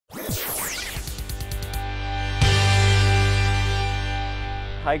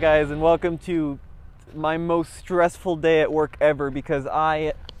Hi guys, and welcome to my most stressful day at work ever, because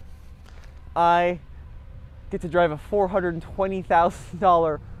I get to drive a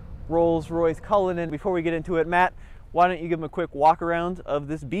 $420,000 Rolls-Royce Cullinan. Before we get into it, Matt, why don't you give them a quick walk around of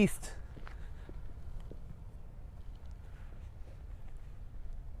this beast?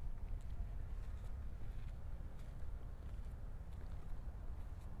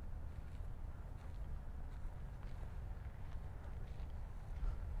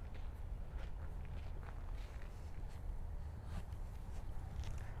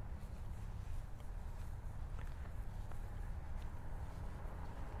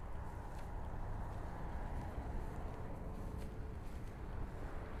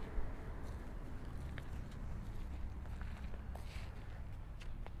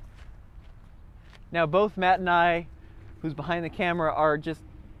 Now, both Matt and I, who's behind the camera, are just,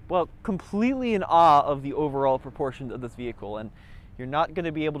 well, completely in awe of the overall proportions of this vehicle. And you're not going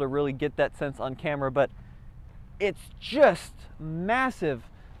to be able to really get that sense on camera, but it's just massive.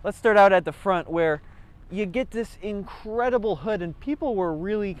 Let's start out at the front, where you get this incredible hood, and people were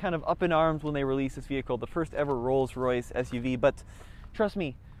really kind of up in arms when they released this vehicle, the first ever Rolls-Royce SUV. But trust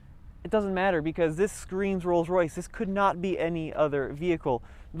me, it doesn't matter, because this screams Rolls-Royce. This could not be any other vehicle.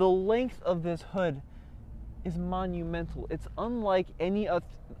 The length of this hood is monumental. It's unlike any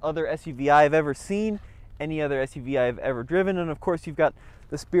other SUV I've ever seen, any other SUV I've ever driven, and of course you've got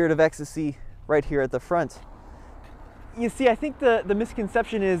the Spirit of Ecstasy right here at the front. You see, I think the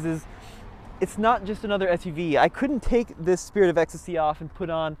misconception is it's not just another SUV. I couldn't take this Spirit of Ecstasy off and put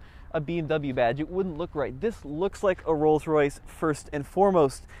on a BMW badge. It wouldn't look right. This looks like a Rolls-Royce first and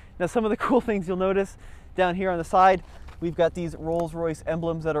foremost. Now, some of the cool things you'll notice down here on the side, we've got these Rolls-Royce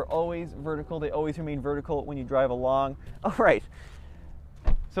emblems that are always vertical. They always remain vertical when you drive along. All right,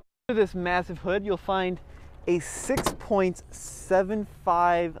 so under this massive hood, you'll find a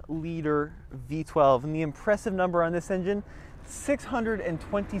 6.75 liter V12, and the impressive number on this engine,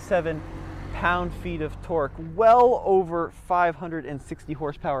 627 pound-feet of torque, well over 560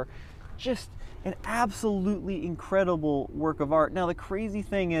 horsepower. Just an absolutely incredible work of art. Now, the crazy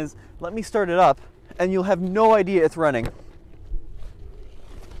thing is, let me start it up, and you'll have no idea it's running.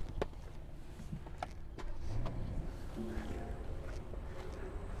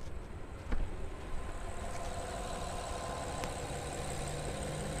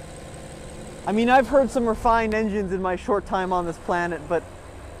 I mean, I've heard some refined engines in my short time on this planet, but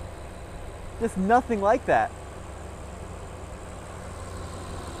just nothing like that.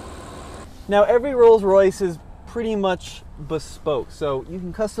 Now, every Rolls-Royce is pretty much bespoke, so you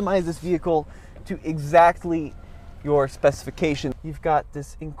can customize this vehicle to exactly your specification. You've got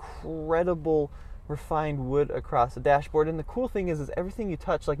this incredible refined wood across the dashboard, and the cool thing is everything you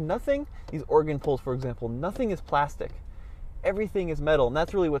touch, like nothing, these organ pulls for example, nothing is plastic. Everything is metal, and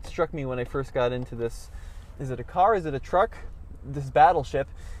that's really what struck me when I first got into this. Is it a car? Is it a truck? This battleship,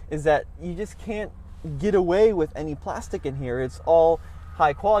 is that you just can't get away with any plastic in here. It's all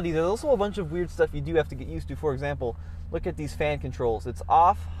high quality. There's also a bunch of weird stuff you do have to get used to. For example, look at these fan controls. It's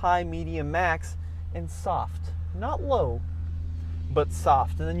off, high, medium, max, and soft. Not low, but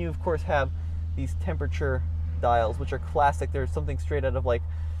soft. And then you of course have these temperature dials, which are classic. There's something straight out of like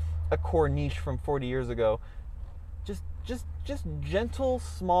a Corniche from 40 years ago. Just gentle,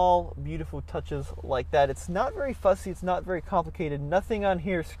 small, beautiful touches like that. It's not very fussy. It's not very complicated. Nothing on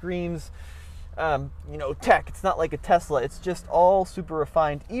here screams, you know, tech. It's not like a Tesla. It's just all super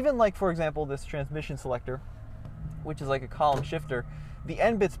refined. Even like, for example, this transmission selector, which is like a column shifter. The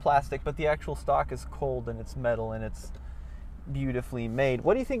end bit's plastic, but the actual stock is cold and it's metal and it's beautifully made.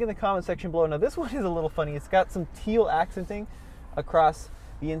 What do you think in the comment section below? Now, this one is a little funny. It's got some teal accenting across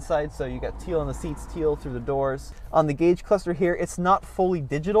the inside, so you got teal on the seats, teal through the doors. On the gauge cluster here, it's not fully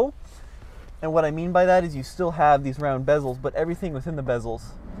digital, and what I mean by that is you still have these round bezels, but everything within the bezels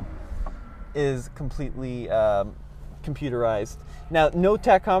is completely computerized. Now, no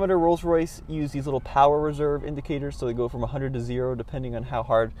tachometer. Rolls-Royce use these little power reserve indicators, so they go from 100 to 0 depending on how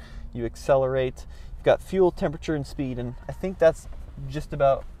hard you accelerate. You've got fuel, temperature, and speed, and I think that's just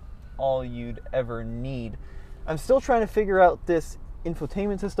about all you'd ever need. I'm still trying to figure out this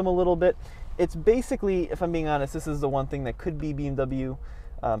infotainment system a little bit. It's basically, if I'm being honest, this is the one thing that could be BMW.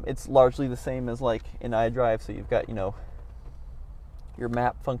 It's largely the same as like in iDrive, so you've got, you know, your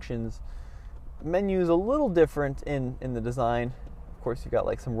map functions. Menu's a little different in the design. Of course, you've got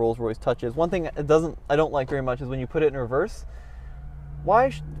like some Rolls-Royce touches. One thing I don't like very much is when you put it in reverse.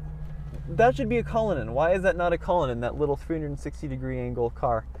 That should be a Cullinan. Why is that not a Cullinan, that little 360-degree angle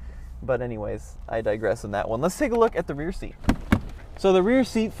car? But anyways, I digress on that one. Let's take a look at the rear seat. So the rear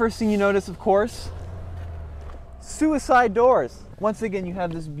seat, first thing you notice, of course, suicide doors. Once again, you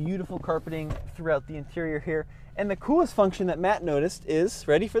have this beautiful carpeting throughout the interior here. And the coolest function that Matt noticed is,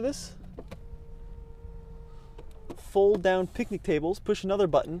 ready for this? Fold down picnic tables, push another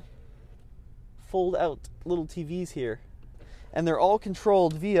button, fold out little TVs here. And they're all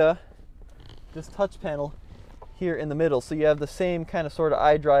controlled via this touch panel here in the middle. So you have the same kind of sort of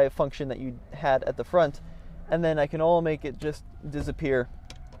iDrive function that you had at the front. And then I can all make it just disappear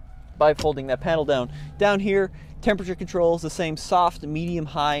by folding that panel down. Down here, temperature controls, the same soft, medium,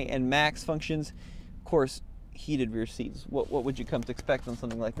 high, and max functions. Of course, heated rear seats. What would you come to expect on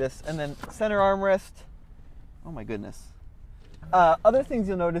something like this? And then center armrest. Oh my goodness. Other things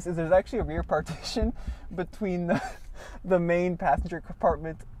you'll notice is there's actually a rear partition between the main passenger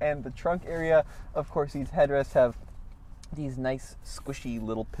compartment and the trunk area. Of course, these headrests have these nice squishy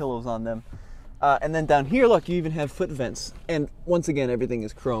little pillows on them. And then down here, look, you even have foot vents. And once again, everything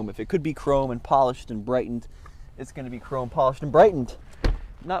is chrome. If it could be chrome and polished and brightened, it's going to be chrome, polished, and brightened.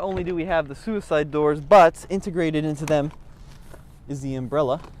 Not only do we have the suicide doors, but integrated into them is the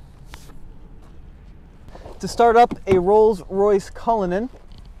umbrella. To start up a Rolls-Royce Cullinan,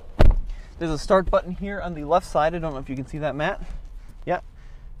 there's a start button here on the left side. I don't know if you can see that, Matt. Yeah,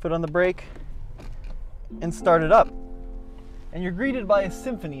 foot on the brake and start it up. And you're greeted by a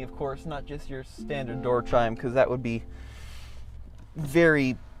symphony, of course, not just your standard door chime, because that would be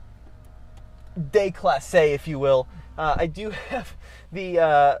very déclassé, if you will. I do have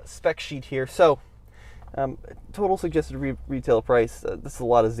the spec sheet here. So, total suggested retail price, this is a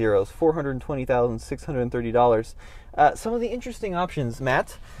lot of zeros, $420,630. Some of the interesting options,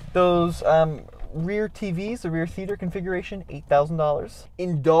 Matt, those rear TVs, the rear theater configuration, $8,000.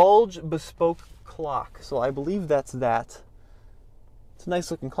 Indulge bespoke clock, so I believe that's that. It's a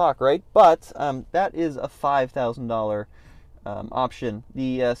nice looking clock, right? But that is a $5,000 option.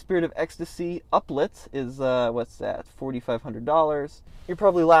 The Spirit of Ecstasy uplit is, what's that, $4,500. You're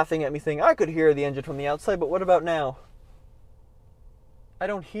probably laughing at me saying, I could hear the engine from the outside, but what about now? I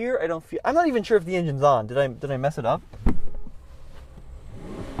don't hear, I don't feel, I'm not even sure if the engine's on. Did I mess it up?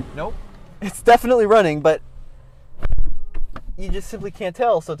 Nope. It's definitely running, but you just simply can't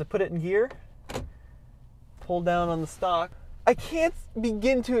tell. So to put it in gear, pull down on the stock. I can't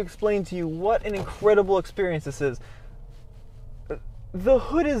begin to explain to you what an incredible experience this is. The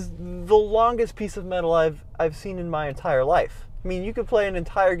hood is the longest piece of metal I've seen in my entire life. I mean, you could play an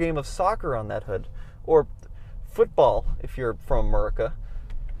entire game of soccer on that hood, or football if you're from America.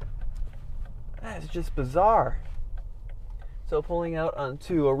 That's just bizarre. So pulling out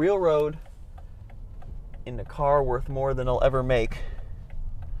onto a real road in a car worth more than I'll ever make.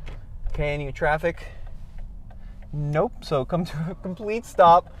 Okay, any traffic? Nope. So come to a complete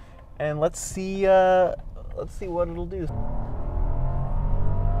stop, and let's see what it'll do.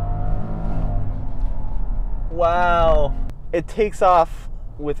 Wow, it takes off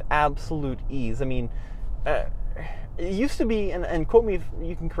with absolute ease. I mean, it used to be, and quote me if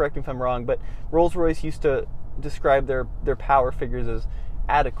you can correct me if I'm wrong, but Rolls-Royce used to describe their power figures as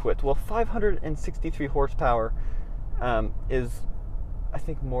adequate. Well, 563 horsepower is, I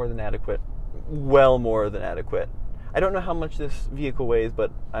think, more than adequate. Well more than adequate. I don't know how much this vehicle weighs, but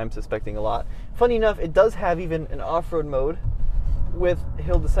I'm suspecting a lot. Funny enough, it does have even an off-road mode with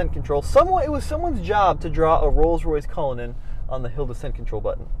hill descent control. It was someone's job to draw a Rolls-Royce Cullinan on the hill descent control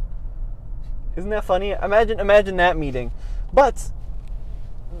button. Isn't that funny? Imagine that meeting. But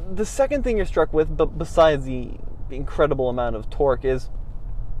the second thing you're struck with, besides the incredible amount of torque, is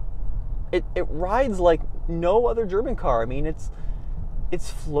it rides like no other German car. I mean, it's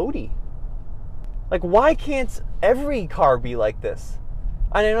floaty. Like, why can't every car be like this?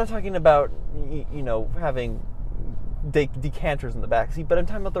 And I'm not talking about, you know, having decanters in the back seat, but I'm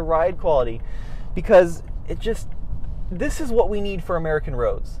talking about the ride quality, because this is what we need for American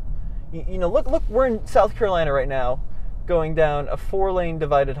roads. You know, look, we're in South Carolina right now, going down a 4-lane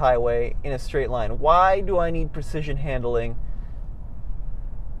divided highway in a straight line. Why do I need precision handling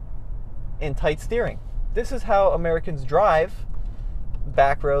and tight steering? This is how Americans drive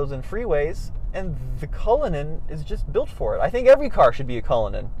back roads and freeways, and the Cullinan is just built for it. I think every car should be a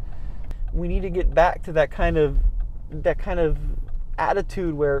Cullinan. We need to get back to that kind of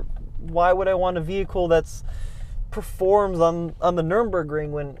attitude where, why would I want a vehicle that's performs on the Nürburgring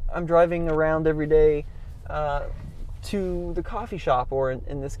when I'm driving around every day to the coffee shop, or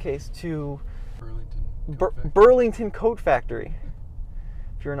in this case to Burlington Coat Factory.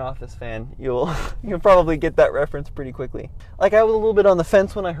 If you're an Office fan, you'll probably get that reference pretty quickly. Like, I was a little bit on the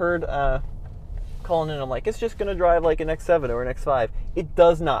fence when I heard Cullinan. I'm like, it's just going to drive like an X7 or an X5. It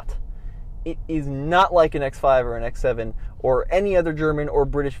does not. it is not like an X5 or an X7 or any other German or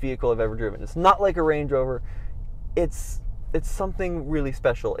British vehicle I've ever driven. It's not like a Range Rover. It's something really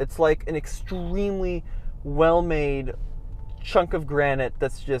special. It's like an extremely well-made chunk of granite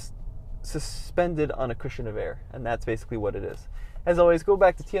that's just suspended on a cushion of air, and that's basically what it is. As always, go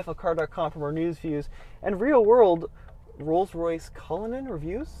back to TFLcar.com for more news, views, and real-world Rolls-Royce Cullinan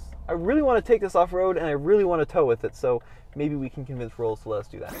reviews. I really want to take this off-road, and I really want to tow with it, so maybe we can convince Rolls to let us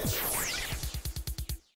do that.